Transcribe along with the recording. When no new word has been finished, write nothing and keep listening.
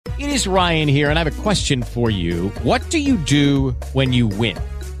It is Ryan here, and I have a question for you. What do you do when you win?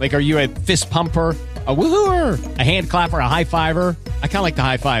 Like, are you a fist pumper, a woohooer, a hand clapper, a high fiver? I kind of like the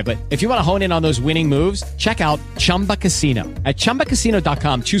high five, but if you want to hone in on those winning moves, check out Chumba Casino. At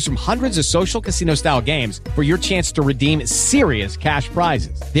ChumbaCasino.com, choose from hundreds of social casino-style games for your chance to redeem serious cash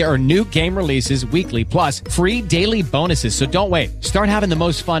prizes. There are new game releases weekly, plus free daily bonuses. So don't wait. Start having the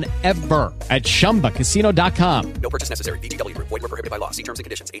most fun ever at ChumbaCasino.com. No purchase necessary. VGW Group. Void where prohibited by law. See terms and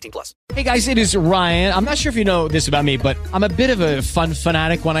conditions. 18+. Hey guys, it is Ryan. I'm not sure if you know this about me, but I'm a bit of a fun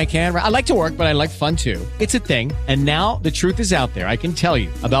fanatic when I can. I like to work, but I like fun too. It's a thing. And now the truth is out there. I can tell you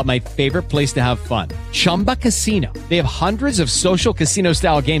about my favorite place to have fun. Chumba Casino. They have hundreds of social casino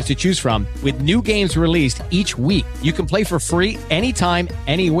style games to choose from with new games released each week. You can play for free anytime,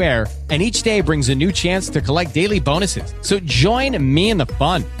 anywhere. And each day brings a new chance to collect daily bonuses. So join me in the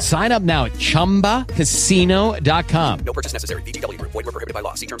fun. Sign up now at ChumbaCasino.com. No purchase necessary. VGW Group. Void where prohibited by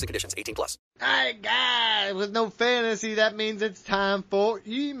law. See terms and conditions. 18+. All right, guys, with no fantasy, that means it's time for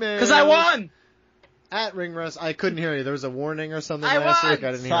email. Because I won! At Ring Rust, I couldn't hear you. There was a warning or something I last won! week.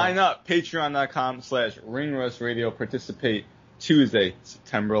 I didn't hear Sign it. up, patreon.com/RingRustRadio. Participate Tuesday,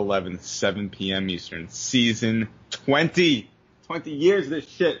 September 11th, 7 p.m. Eastern. Season 20. 20 years of this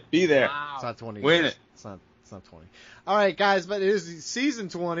shit. Be there. Wow. It's not 20 years. Win it. It's not 20. All right, guys, but it is season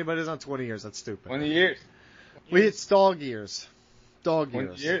 20, but it's not 20 years. That's stupid. 20 years. We hit dog years. Dog 20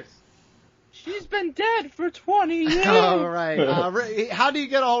 years. years. She's been dead for 20 years. All right. How do you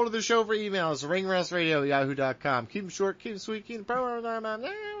get a hold of the show for emails? RingRustRadio@yahoo.com. Keep them short, keep them sweet, keep them pro.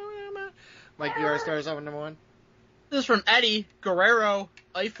 Mike, you are stars over number one. This is from Eddie Guerrero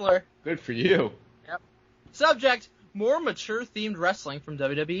Eifler. Good for you. Subject, more mature-themed wrestling from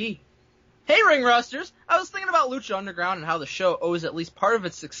WWE. Hey, Ring Rusters! I was thinking about Lucha Underground and how the show owes at least part of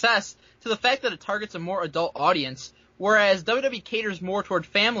its success to the fact that it targets a more adult audience, whereas WWE caters more toward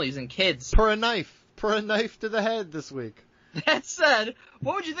families and kids. Per a knife to the head this week. That said,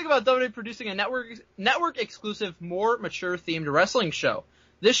 what would you think about WWE producing a network-exclusive, more mature-themed wrestling show?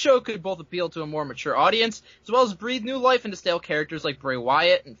 This show could both appeal to a more mature audience, as well as breathe new life into stale characters like Bray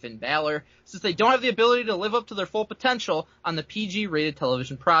Wyatt and Finn Balor, since they don't have the ability to live up to their full potential on the PG-rated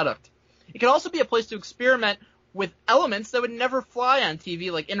television product. It could also be a place to experiment with elements that would never fly on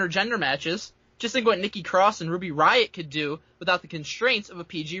TV, like intergender matches. Just think what Nikki Cross and Ruby Riott could do without the constraints of a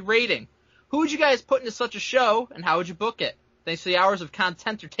PG rating. Who would you guys put into such a show, and how would you book it? Thanks for the hours of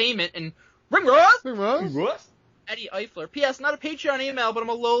content entertainment, and Ring Rust! Eddie Eifler. P.S. Not a Patreon email, but I'm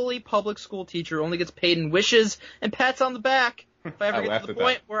a lowly public school teacher who only gets paid in wishes and pats on the back. If I ever get to the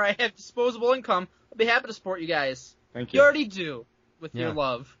point where I have disposable income, I'll be happy to support you guys. Thank you. You already do, with your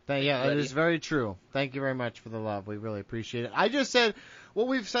love. It is very true. Thank you very much for the love. We really appreciate it. I just said what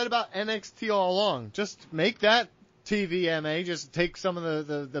we've said about NXT all along. Just make that TVMA. Just take some of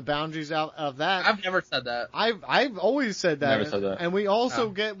the boundaries out of that. I've never said that. I've always said that. Never said that. And we also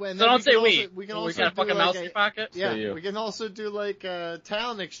get when. So don't say we. We can We also got a do fucking like mouse in your pocket. Yeah, we can also do like a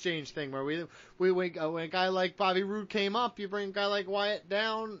talent exchange thing where when a guy like Bobby Roode came up, you bring a guy like Wyatt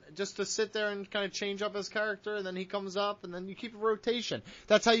down just to sit there and kind of change up his character, and then he comes up, and then you keep a rotation.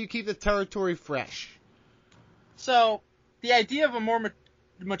 That's how you keep the territory fresh. So, the idea of a more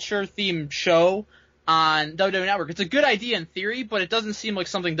mature themed show on WWE Network, it's a good idea in theory, but it doesn't seem like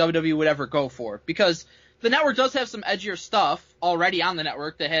something WWE would ever go for, because the network does have some edgier stuff already on the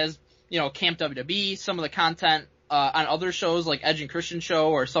network that has, Camp WWE, some of the content on other shows like Edge and Christian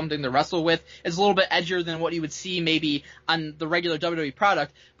show or something to wrestle with is a little bit edgier than what you would see maybe on the regular WWE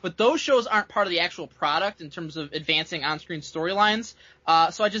product. But those shows aren't part of the actual product in terms of advancing on-screen storylines.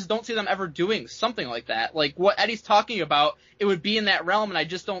 So I just don't see them ever doing something like that. Like what Eddie's talking about, it would be in that realm, and I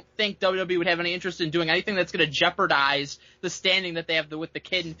just don't think WWE would have any interest in doing anything that's going to jeopardize the standing that they have with the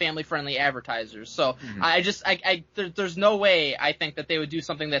kid and family-friendly advertisers. So there's no way I think that they would do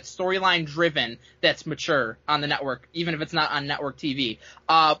something that's storyline-driven, that's mature on the network, even if it's not on network TV.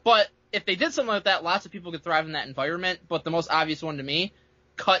 But if they did something like that, lots of people could thrive in that environment. But the most obvious one to me,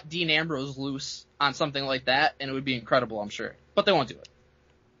 cut Dean Ambrose loose on something like that, and it would be incredible, I'm sure. But they won't do it.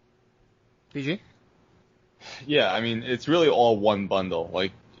 PG? Yeah, I mean, it's really all one bundle.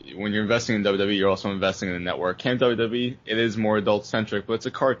 Like, when you're investing in WWE, you're also investing in the network. Camp WWE, it is more adult-centric, but it's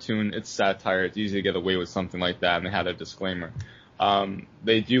a cartoon, it's satire, it's easy to get away with something like that, and they had a disclaimer.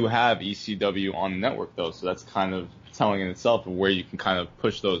 They do have ECW on the network, though, so that's kind of telling in itself of where you can kind of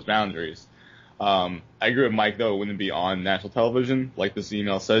push those boundaries. I agree with Mike, though, it wouldn't be on national television. Like this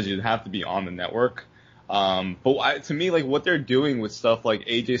email says, you'd have to be on the network. But to me, like, what they're doing with stuff like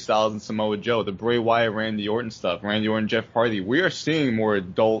AJ Styles and Samoa Joe, the Bray Wyatt, Randy Orton stuff, Randy Orton, Jeff Hardy, we are seeing more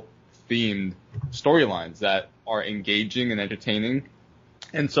adult-themed storylines that are engaging and entertaining.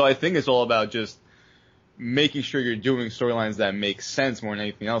 And so I think it's all about just making sure you're doing storylines that make sense more than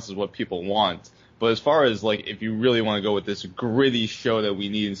anything else is what people want. But as far as like if you really want to go with this gritty show that we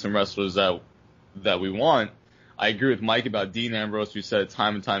need and some wrestlers that we want, I agree with Mike about Dean Ambrose. We said it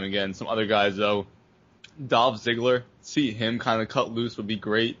time and time again. Some other guys though, Dolph Ziggler, see him kind of cut loose would be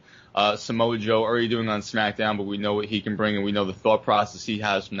great. Samoa Joe already doing on SmackDown, but we know what he can bring and we know the thought process he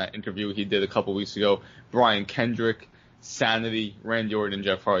has from that interview he did a couple weeks ago. Brian Kendrick, Sanity, Randy Orton, and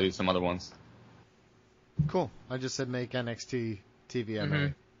Jeff Hardy, some other ones. Cool. I just said make NXT TV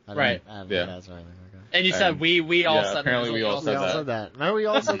MMA. I Right. didn't add Yeah. ads or anything. Okay. And you said we all said apparently that. we all We said all that. said that. No, we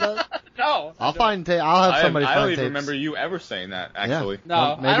all said that. No. I'll have somebody I find don't even tapes. remember you ever saying that, actually. No,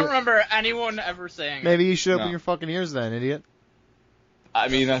 Well, maybe- I don't remember anyone ever saying it. Maybe you should open No. your fucking ears then, idiot. I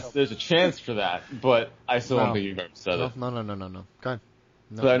mean, there's a chance for that, but I still No. don't think you've ever said it. No. Go ahead.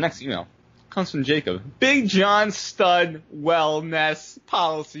 No. So our next email comes from Jacob. Big John Stud wellness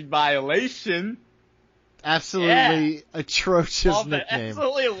policy violation. Absolutely atrocious Love it. nickname.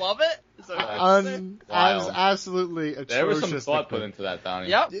 Absolutely love it. Is that what you're saying? Wild. Absolutely atrocious. There was some thought put nickname. into that, Donnie.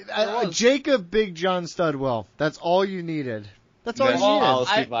 Yep. there was. Jacob Big John Studwell. That's all you needed. That's all you That's needed.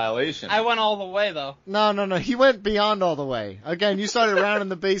 policy I- violation. I went all the way though. No. He went beyond all the way. Again, you started rounding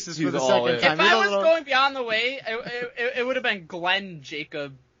the bases for He's the all second in. time. If You I don't was know- going beyond the way, it would have been Glenn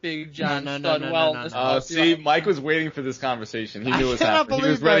Jacob Big John No. Studwell. See, Mike was waiting for this conversation. He I knew what cannot happened. He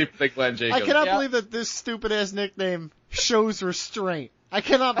was believe ready that- for the Glenn Jacob. I cannot Yeah. believe that this stupid ass nickname shows restraint. I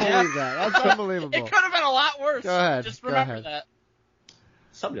cannot believe that. That's unbelievable. It could have been a lot worse. Go ahead, Just go remember ahead. that.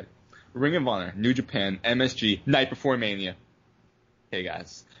 Subject. Ring of Honor, New Japan, MSG, Night Before Mania. Hey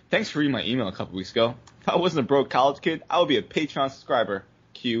guys. Thanks for reading my email a couple weeks ago. If I wasn't a broke college kid, I would be a Patreon subscriber.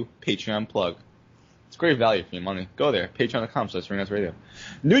 Cue Patreon plug. It's great value for your money. Go there, patreon.com/RingOutRadio.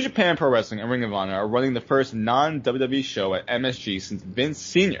 New Japan Pro Wrestling and Ring of Honor are running the first non-WWE show at MSG since Vince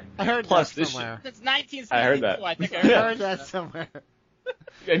Sr. I heard Plus, that this somewhere. Since 1962, I heard that. I think I I heard heard that somewhere.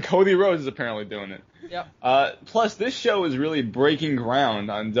 And Cody Rhodes is apparently doing it. Yep. Plus, this show is really breaking ground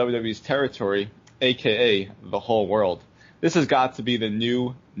on WWE's territory, aka the whole world. This has got to be the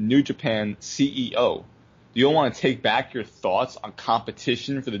new New Japan CEO. Do you want to take back your thoughts on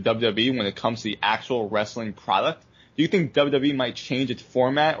competition for the WWE when it comes to the actual wrestling product? Do you think WWE might change its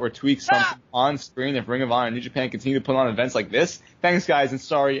format or tweak something on screen if Ring of Honor and New Japan continue to put on events like this? Thanks, guys, and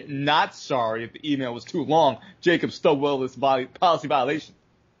sorry, not sorry if the email was too long. Jacob Studwell, this policy violation.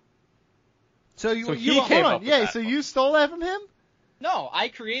 So you So he hold came on. up with Yeah, that. so you stole that from him? No, I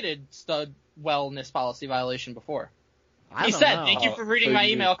created stud wellness policy violation before. I He don't said, know. "Thank you for reading So my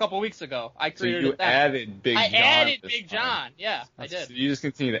you- email a couple weeks ago. I So created you it then. added Big I John. added this Big time. John. Yeah, I So did. you just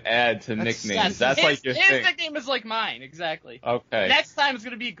continue to add to That's- nicknames. Yes, That's his, like your his thing. nickname is like mine, exactly. Okay. Next time it's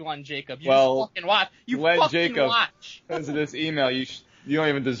gonna be Glenn Jacob. You Well, just fucking watch. You Glenn fucking Jacob. watch. Because of this email, you don't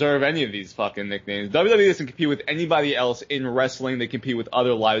even deserve any of these fucking nicknames. WWE doesn't compete with anybody else in wrestling. They compete with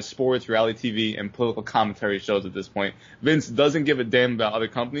other live sports, reality TV, and political commentary shows at this point. Vince doesn't give a damn about other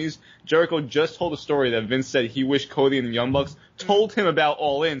companies. Jericho just told a story that Vince said he wished Cody and the Young Bucks told him about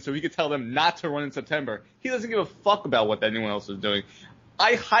All In so he could tell them not to run in September. He doesn't give a fuck about what anyone else is doing.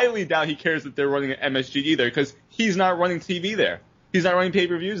 I highly doubt he cares that they're running at MSG either because he's not running TV there. He's not running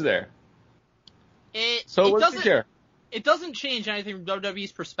pay-per-views there. So it what does he doesn't. care? It doesn't change anything from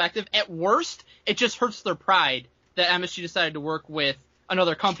WWE's perspective. At worst, it just hurts their pride that MSG decided to work with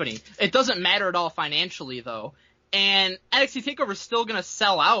another company. It doesn't matter at all financially, though. And NXT TakeOver is still going to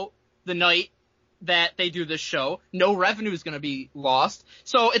sell out the night that they do this show. No revenue is going to be lost.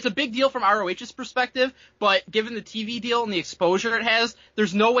 So it's a big deal from ROH's perspective, but given the TV deal and the exposure it has,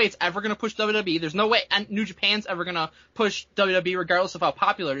 there's no way it's ever going to push WWE. There's no way New Japan's ever going to push WWE regardless of how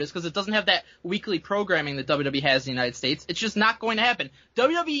popular it is because it doesn't have that weekly programming that WWE has in the United States. It's just not going to happen.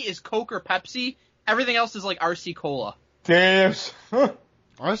 WWE is Coke or Pepsi. Everything else is like RC Cola. Damn.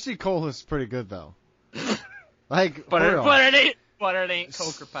 RC Cola is pretty good though. Like, But for real. it ain't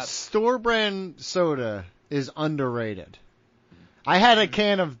Coke or Pepsi. Store brand soda is underrated. I had a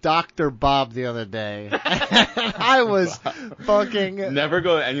can of Dr. Bob the other day. I was fucking Never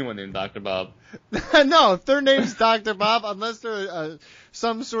go to anyone named Dr. Bob. no. If their name's Dr. Bob, unless they're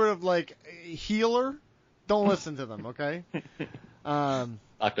some sort of like healer, don't listen to them. Okay.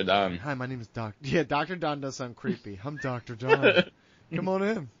 Dr. Don. Hi, my name is Doc. Yeah, Dr. Don does sound creepy. I'm Dr. Don. Come on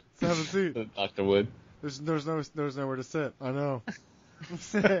in. Let's have a seat. Dr. Wood. There's nowhere to sit. I know.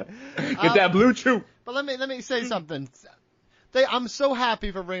 Get that blue chew. But let me say something. I'm so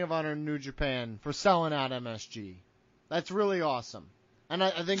happy for Ring of Honor and New Japan for selling out MSG. That's really awesome. And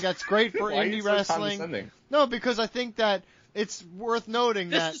I think that's great for Why are you indie so wrestling. condescending? No, because I think that it's worth noting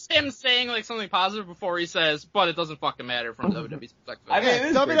that. This is him saying like something positive before he says, but it doesn't fucking matter from WWE's perspective. I mean, it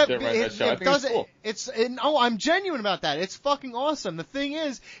is great shit right that show. I think it's cool. I'm genuine about that. It's fucking awesome. The thing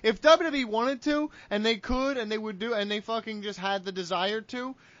is, if WWE wanted to, and they could, and they would do, and they fucking just had the desire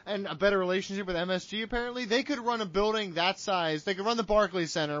to, and a better relationship with MSG apparently, they could run a building that size. They could run the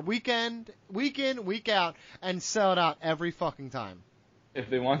Barclays Center week in, week out, and sell it out every fucking time. If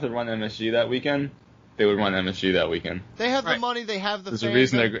they wanted to run MSG that weekend, they would run MSG that weekend. They have the money. They have the. There's a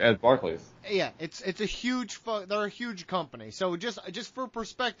reason they're at Barclays. Yeah, it's a huge. They're a huge company. So just for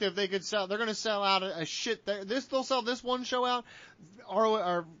perspective, they could sell. They're gonna sell out a shit. They'll sell this one show out.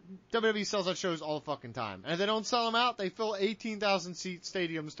 Our WWE sells out shows all the fucking time, and if they don't sell them out, they fill 18,000 seat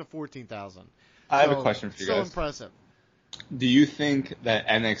stadiums to 14,000. I have a question for you guys. So impressive. Do you think that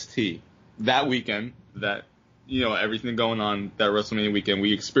NXT that weekend, that everything going on that WrestleMania weekend,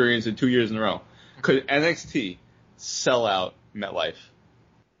 we experienced it 2 years in a row? Could NXT sell out MetLife?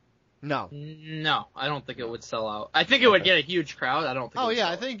 No, I don't think it would sell out. I think it would get a huge crowd. I don't think.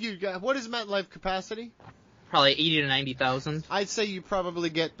 I think you got. What is MetLife capacity? Probably 80 to 90,000. I'd say you probably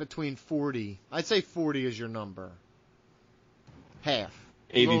get between 40. I'd say 40 is your number. Half.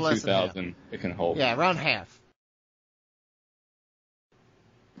 82,000 it can hold. Yeah, around half.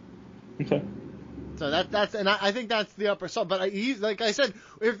 Okay. So that's and I think that's the upper. So, but like I said,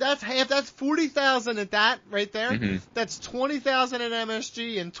 if that's 40,000 at that right there, that's 20,000 at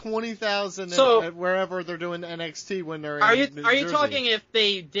MSG and 20,000 at wherever they're doing NXT when they're in New Are you Jersey. talking if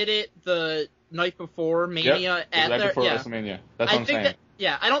they did it the night before Mania at the night before WrestleMania? That's what I'm saying.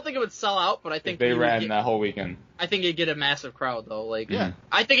 I don't think it would sell out, but I think if they ran that whole weekend. I think you'd get a massive crowd though. Like, yeah,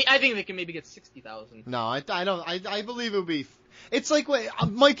 I think they can maybe get 60,000. No, I don't. I believe it would be. It's like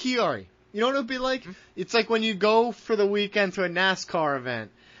Mike Chiari. You know what it would be like? It's like when you go for the weekend to a NASCAR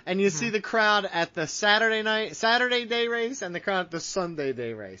event and you see the crowd at the Saturday day race and the crowd at the Sunday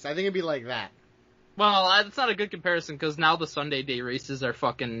day race. I think it'd be like that. Well, that's not a good comparison because now the Sunday day races are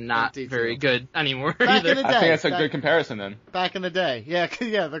fucking not very good anymore. Back in the day, I think that's a good comparison then. Back in the day,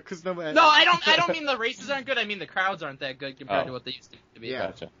 because no, I don't mean the races aren't good. I mean the crowds aren't that good compared to what they used to be. Yeah,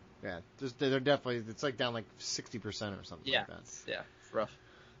 gotcha. Yeah, they're definitely. It's like down like 60% or something like that. Yeah, it's rough.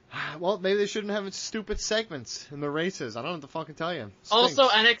 Well, maybe they shouldn't have stupid segments in the races. I don't know what to fucking tell you. Also,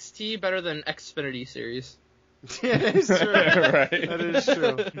 NXT better than Xfinity series. Yeah, that is true. Right. That is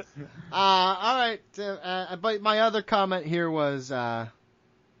true. All right. But my other comment here was,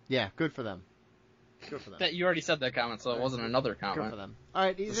 good for them. Good for them. You already said that comment, so it wasn't another comment. Good for them. All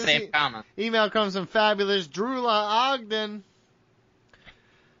right. The same comment. Email comes from Fabulous Drula Ogden.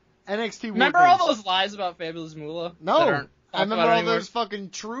 NXT. Remember all those lies about Fabulous Moolah? No. I remember all those fucking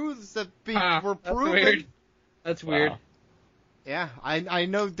truths that were proven. That's weird. Wow. Yeah, I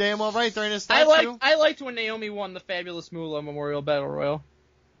know damn well right during his statue. I liked when Naomi won the Fabulous Moolah Memorial Battle Royal.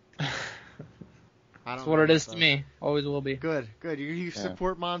 That's what it is to me. Always will be. Good. You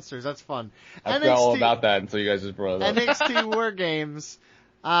support monsters. That's fun. I forgot all about that until you guys just brought it up. NXT War Games.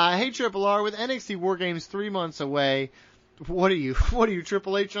 Hey, Triple R, with NXT War Games 3 months away, what are you,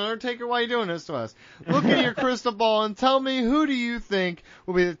 Triple H and Undertaker? Why are you doing this to us? Look at your crystal ball and tell me who do you think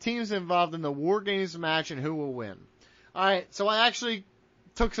will be the teams involved in the War Games match and who will win. Alright, so I actually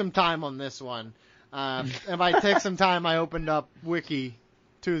took some time on this one. And by take some time, I opened up Wiki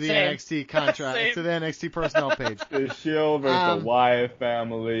to the NXT contract, to the NXT personnel page. The Shield versus the Wyatt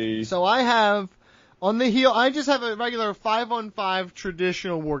family. So I have, on the heel, I just have a regular 5-on-5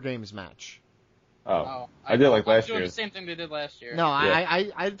 traditional War Games match. Oh. I did like last year. Doing the same thing they did last year. No, yeah.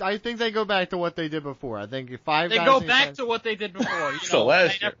 I think they go back to what they did before. I think five guys. They go back to what they did before. So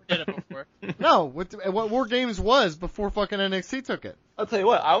last year. They never did it before. No, what War Games was before fucking NXT took it. I'll tell you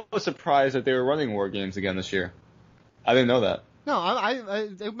what, I was surprised that they were running War Games again this year. I didn't know that. No,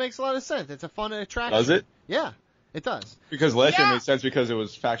 it makes a lot of sense. It's a fun attraction. Does it? Yeah, it does. Because last year made sense because it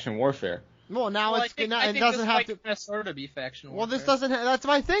was faction warfare. Well, now I think it doesn't have to. Sort of be faction warfare. Well, this doesn't. That's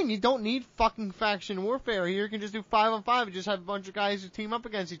my thing. You don't need fucking faction warfare here. You can just do 5-on-5 and just have a bunch of guys who team up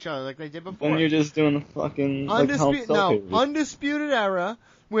against each other like they did before. When you're just doing a fucking Undisputed Era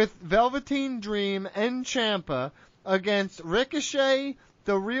with Velveteen Dream and Ciampa against Ricochet,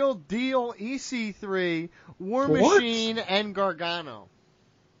 The Real Deal, EC3, War Machine, and Gargano.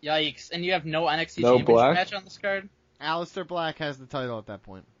 Yikes! And you have no NXT Championship match on this card. Aleister Black has the title at that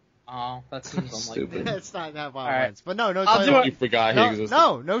point. Oh, that seems unlikely. It's not that violence. But no title. I'll do it. You forgot he existed.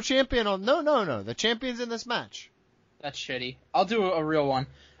 No champion on. No. The champion's in this match. That's shitty. I'll do a real one.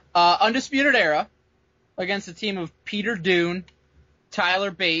 Undisputed Era against the team of Peter Dune,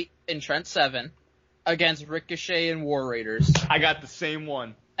 Tyler Bate, and Trent Seven against Ricochet and War Raiders. I got the same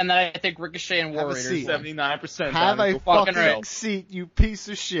one. and then I think Ricochet and War Have a Raiders seat. won. 79%. Have Donnie. a Go fuck fucking yourself. seat, you piece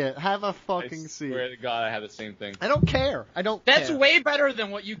of shit. Have a fucking I seat. swear to God, I had the same thing. I don't care. I don't That's care. way better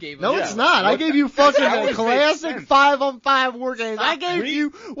than what you gave us. No, Yeah. it's not. I What- gave you that fucking always classic makes sense. 5-on-5 war games. I gave We- you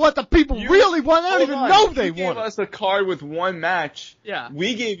what the people You- really want. I don't Hold even on. know they You gave want. us a card with one match. Yeah.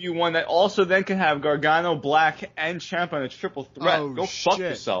 We gave you one that also then can have Gargano, Black, and Ciampa in a triple threat. Oh, Go fuck shit.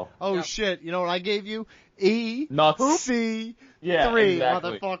 yourself. Oh Yep. shit! You know what I gave you? E Nuts. C Yeah, 3,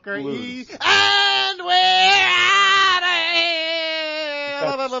 exactly. motherfucker. Lose. E and we're out of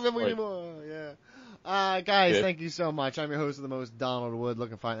That's here. right. Yeah. Guys, Good. thank you so much. I'm your host of the most, Donald Wood,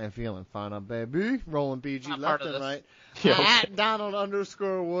 looking fine and feeling fine, baby. Rolling BG Not left part of and this. right. Yeah, okay. At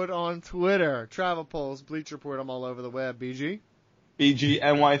Donald_Wood on Twitter. Travel Polls, Bleach Report. I'm all over the web. BG.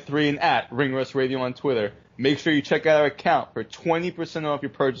 BGNY3 and at Ring Rust Radio on Twitter. Make sure you check out our account for 20% off your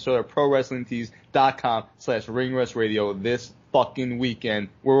purchase at ProWrestlingTees.com/RingRustRadio this fucking weekend.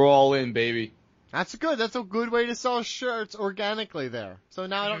 We're all in, baby. That's good. That's a good way to sell shirts organically there. So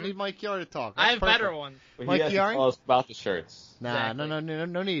now I don't need Mike Chiari to talk. I That's have perfect. better ones. But Mike he has to Chiari? tell us about the shirts. Nah, Exactly. no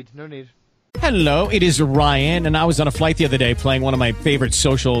need. No need. Hello, it is Ryan, and I was on a flight the other day playing one of my favorite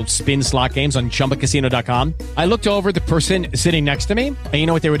social spin slot games on ChumbaCasino.com. I looked over at the person sitting next to me, and you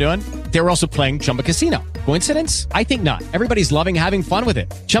know what they were doing? They were also playing Chumba Casino. Coincidence? I think not. Everybody's loving having fun with it.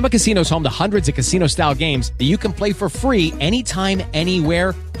 Chumba Casino is home to hundreds of casino-style games that you can play for free anytime,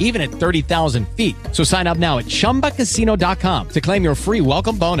 anywhere, even at 30,000 feet. So sign up now at ChumbaCasino.com to claim your free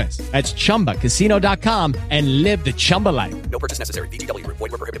welcome bonus. That's ChumbaCasino.com and live the Chumba life. No purchase necessary. VGW Group.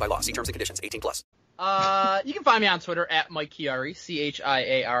 Void where prohibited by law. See terms and conditions. 18+. You can find me on Twitter at Mike Chiari,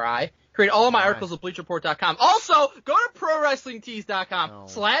 CHIARI. Create all of my articles at BleachReport.com. Also, go to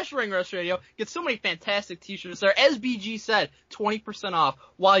ProWrestlingTees.com/RingRustRadio. Get so many fantastic t-shirts there. As BG said, 20% off.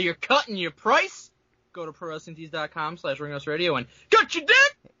 While you're cutting your price, go to ProWrestlingTees.com/RingRustRadio and cut your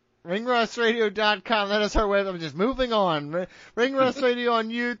dick! RingRustRadio.com. That is our web. I'm just moving on. Ring Rust Radio on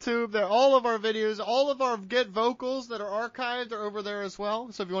YouTube. There, all of our videos, all of our Get Vocals that are archived are over there as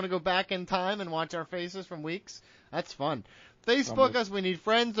well. So if you want to go back in time and watch our faces from weeks, that's fun. Facebook us. We need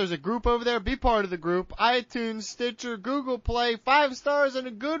friends. There's a group over there. Be part of the group. iTunes, Stitcher, Google Play. 5 stars and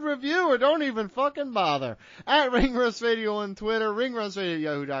a good review, or don't even fucking bother. At Ring Rust Radio on Twitter.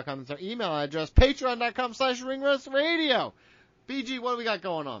 RingRustRadio@yahoo.com. That's our email address. Patreon.com/RingRustRadio. BG, what do we got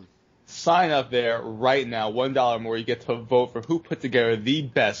going on? Sign up there right now. $1 more. You get to vote for who put together the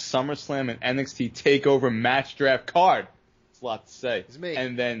best SummerSlam and NXT TakeOver match draft card. It's a lot to say. It's me.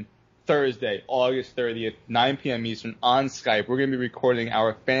 And then Thursday, August 30th, 9 p.m. Eastern on Skype, we're going to be recording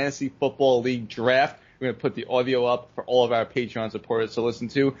our Fantasy Football League draft. We're going to put the audio up for all of our Patreon supporters to listen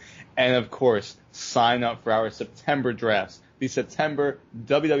to. And, of course, sign up for our September drafts. The September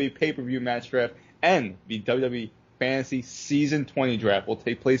WWE pay-per-view match draft and the WWE Fantasy Season 20 draft will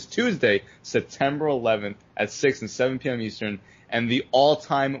take place Tuesday, September 11th at 6 and 7 p.m. Eastern. And the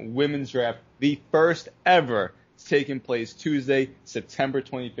all-time women's draft, the first ever, is taking place Tuesday, September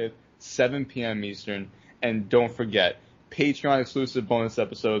 25th, 7 p.m. Eastern. And don't forget, Patreon exclusive bonus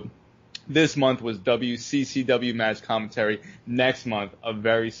episode. This month was WCCW match commentary. Next month, a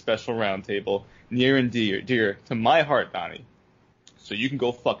very special roundtable, near and dear to my heart, Donnie. So you can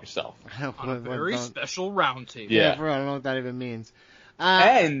go fuck yourself. On a very special roundtable. Yeah. For real, I don't know what that even means.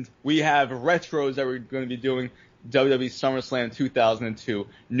 And we have retros that we're going to be doing. WWE SummerSlam 2002,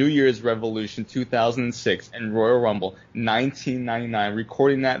 New Year's Revolution 2006, and Royal Rumble 1999.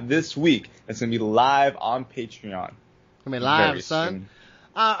 Recording that this week. It's going to be live on Patreon. Gonna be live, Very son. soon.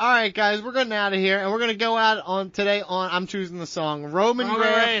 Alright, guys, we're getting out of here, and we're gonna go out on today on, I'm choosing the song, Roman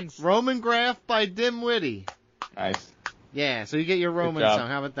Graph by Dimwitty. Nice. Yeah, so you get your Roman job. song.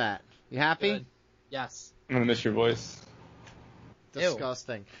 How about that? You happy? Good. Yes. I'm going to miss your voice.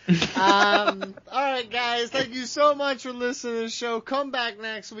 Disgusting. Alright, guys, thank you so much for listening to the show. Come back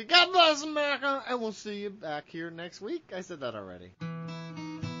next week. God bless America, and we'll see you back here next week. I said that already.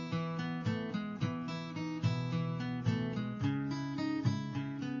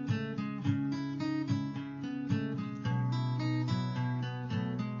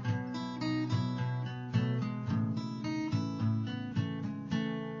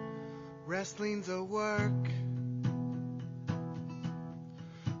 Wrestling's a work.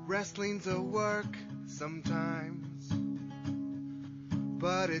 Wrestling's a work sometimes.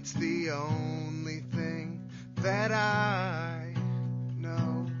 But it's the only thing that I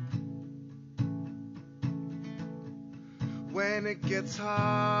know. When it gets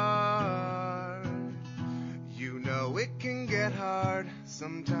hard, you know it can get hard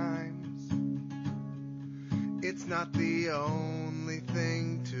sometimes. It's not the only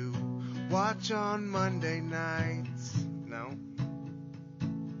thing to watch on Monday nights, no.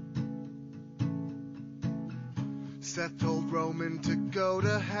 Seth told Roman to go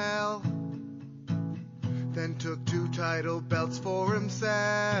to hell, then took 2 title belts for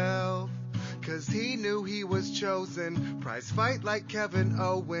himself. 'Cause he knew he was chosen. Prize fight like Kevin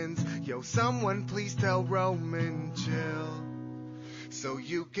Owens. Yo, someone please tell Roman chill. So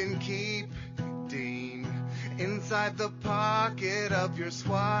you can keep Dean inside the pocket of your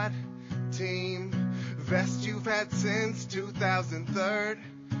SWAT team. Vest you've had since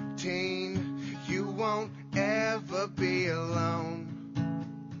 2013. You won't ever be alone.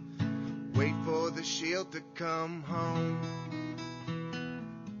 Wait for the Shield to come home.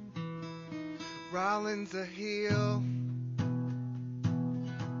 Rollins a heel.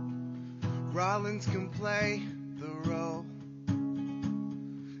 Rollins can play the role.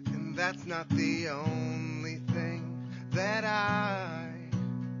 And that's not the only thing that I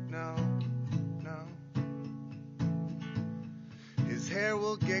know. No. His hair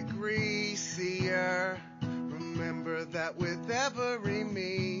will get greasier. Remember that with every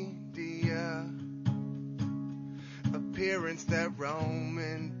media appearance that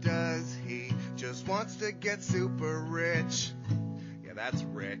Roman does, he just wants to get super rich. Yeah, that's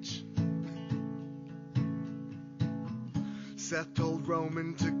rich. Seth told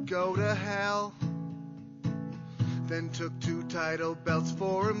Roman to go to hell, then took 2 title belts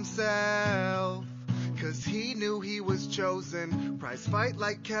for himself. 'Cause he knew he was chosen. Prize fight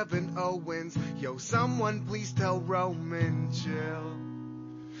like Kevin Owens. Yo, someone please tell Roman chill.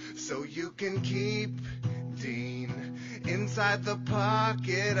 So you can keep Dean inside the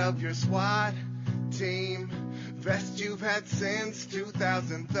pocket of your SWAT team. Vest you've had since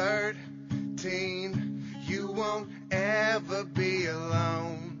 2013. You won't ever be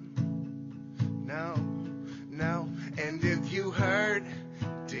alone. No, no. And if you heard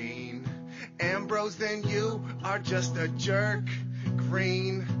Dean Ambrose, then you are just a jerk.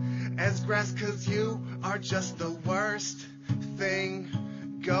 Green as grass, 'cause you are just the worst thing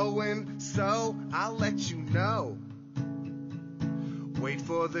going. So I'll let you know. Wait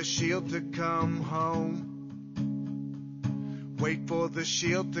for the Shield to come home. Wait for the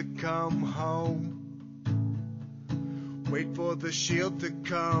Shield to come home. Wait for the Shield to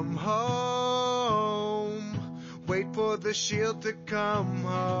come home. Wait for the Shield to come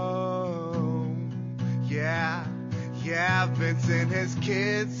home. Yeah, yeah, Vince and his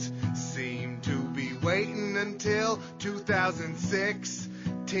kids seem to be waiting until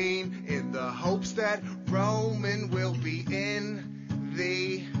 2016 in the hopes that Roman will be in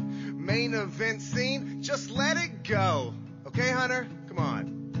the main event scene. Just let it go. Okay, Hunter? Come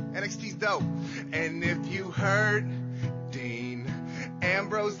on. NXT's dope. And if you heard Dean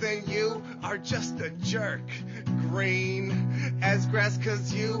Ambrose, then you are just a jerk. Green as grass,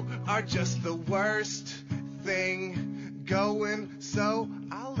 'cause you are just the worst thing going. So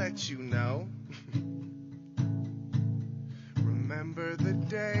I'll let you know. Remember the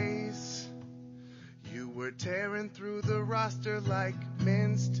days you were tearing through the roster like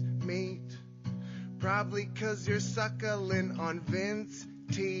minced meat. Probably 'cause you're suckling on Vince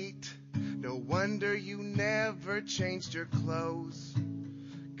teat. No wonder you never changed your clothes.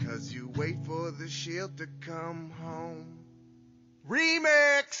 'Cause you wait for the Shield to come home.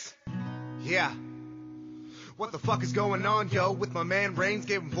 Remix! Yeah. What the fuck is going on, yo? With my man Reigns,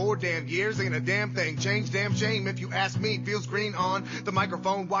 gave him 4 damn years. Ain't a damn thing changed, damn shame if you ask me. Feels green on the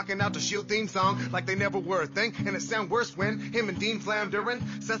microphone, walking out the Shield theme song like they never were a thing. And it sound worse when him and Dean floundering.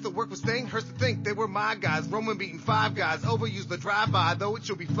 Says the work was thing, hurts to think they were my guys. Roman beating 5 guys, overused the drive-by, though it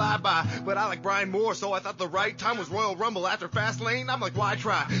should be fly-by. But I like Brian more, so I thought the right time was Royal Rumble after Fastlane. I'm like, why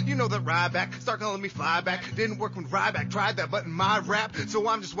try? You know that Ryback, start calling me Flyback. Didn't work when Ryback tried that, but in my rap. So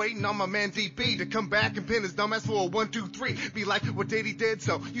I'm just waiting on my man DB to come back and pin his dumbass for a 1, 2, 3. Be like what Diddy did,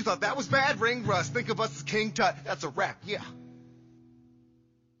 so you thought that was bad? Ring rust, think of us as King Tut. That's a rap, yeah.